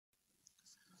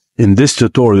In this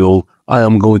tutorial, I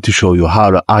am going to show you how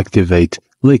to activate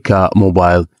Lyca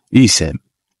Mobile Esim.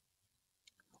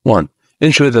 1.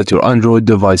 Ensure that your Android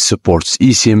device supports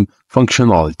Esim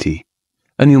functionality,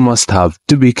 and you must have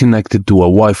to be connected to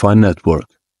a Wi-Fi network.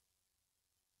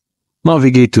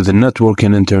 Navigate to the Network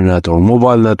and Internet or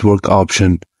Mobile Network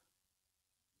option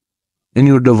in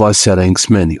your device settings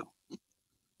menu.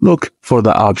 Look for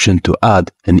the option to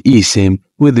add an eSIM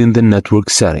within the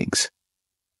network settings.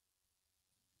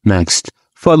 Next,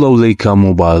 follow Lyca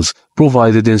Mobile's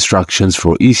provided instructions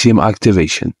for eSIM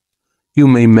activation. You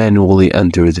may manually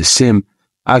enter the SIM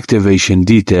activation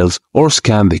details or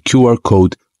scan the QR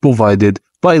code provided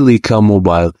by Lyca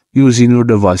Mobile using your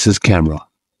device's camera.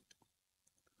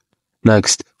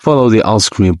 Next, follow the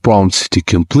on-screen prompts to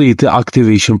complete the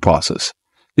activation process.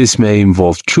 This may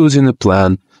involve choosing a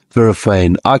plan,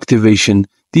 verifying activation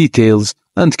details,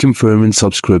 and confirming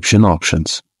subscription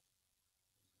options.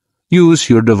 Use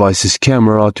your device's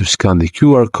camera to scan the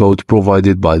QR code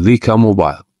provided by Lyca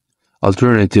Mobile.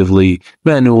 Alternatively,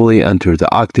 manually enter the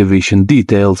activation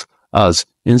details as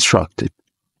instructed.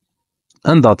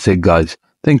 And that's it, guys.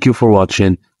 Thank you for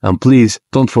watching, and please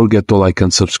don't forget to like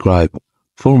and subscribe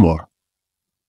for more.